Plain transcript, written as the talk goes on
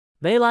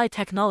Belay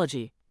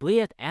Technology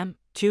Bliat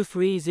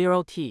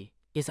M230T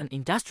is an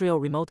industrial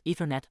remote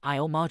Ethernet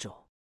I/O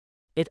module.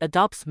 It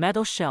adopts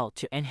metal shell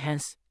to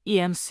enhance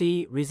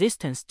EMC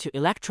resistance to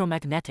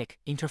electromagnetic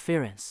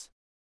interference.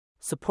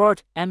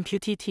 Support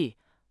MQTT,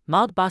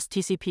 Modbus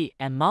TCP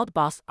and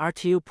Modbus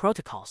RTU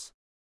protocols.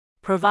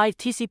 Provide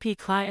TCP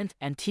client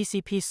and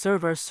TCP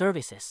server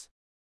services.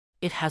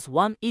 It has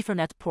one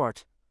Ethernet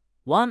port,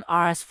 one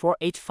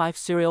RS485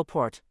 serial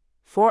port,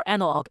 4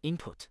 analog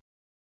input.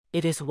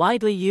 It is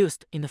widely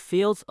used in the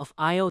fields of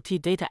IoT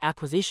data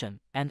acquisition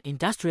and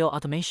industrial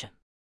automation.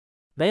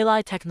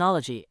 Belay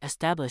Technology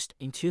established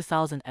in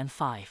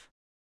 2005.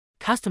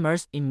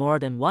 Customers in more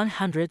than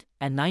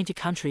 190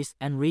 countries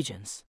and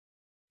regions.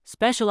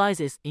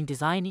 Specializes in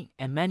designing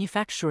and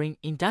manufacturing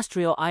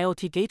industrial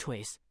IoT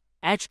gateways,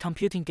 edge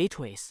computing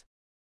gateways,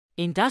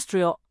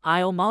 industrial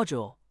I/O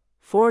module,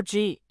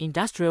 4G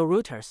industrial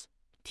routers,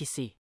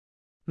 etc.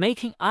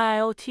 Making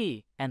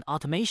IoT and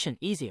automation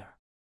easier.